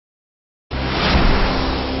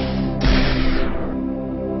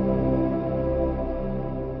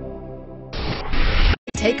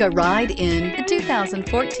Take a ride in the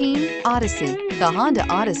 2014 Odyssey. The Honda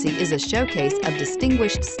Odyssey is a showcase of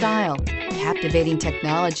distinguished style, captivating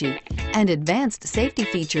technology, and advanced safety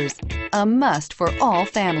features. A must for all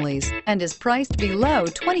families and is priced below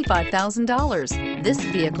 $25,000. This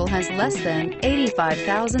vehicle has less than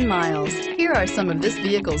 85,000 miles. Here are some of this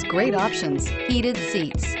vehicle's great options: heated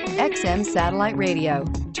seats, XM satellite radio,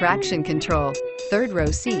 traction control, third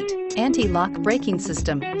row seat, anti-lock braking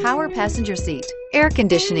system, power passenger seat, air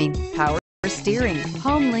conditioning, power steering,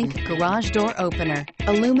 HomeLink garage door opener,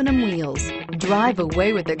 aluminum wheels. Drive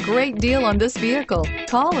away with a great deal on this vehicle.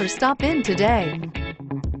 Call or stop in today.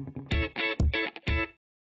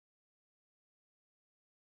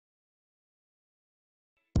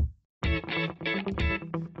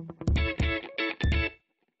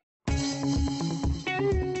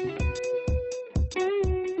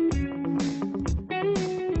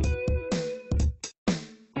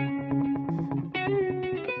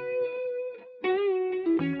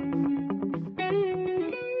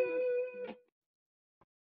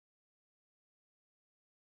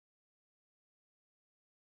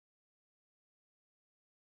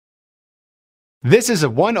 This is a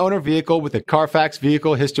one-owner vehicle with a Carfax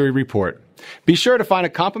Vehicle History Report. Be sure to find a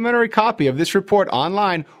complimentary copy of this report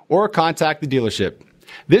online or contact the dealership.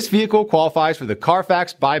 This vehicle qualifies for the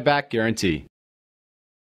Carfax Buyback Guarantee.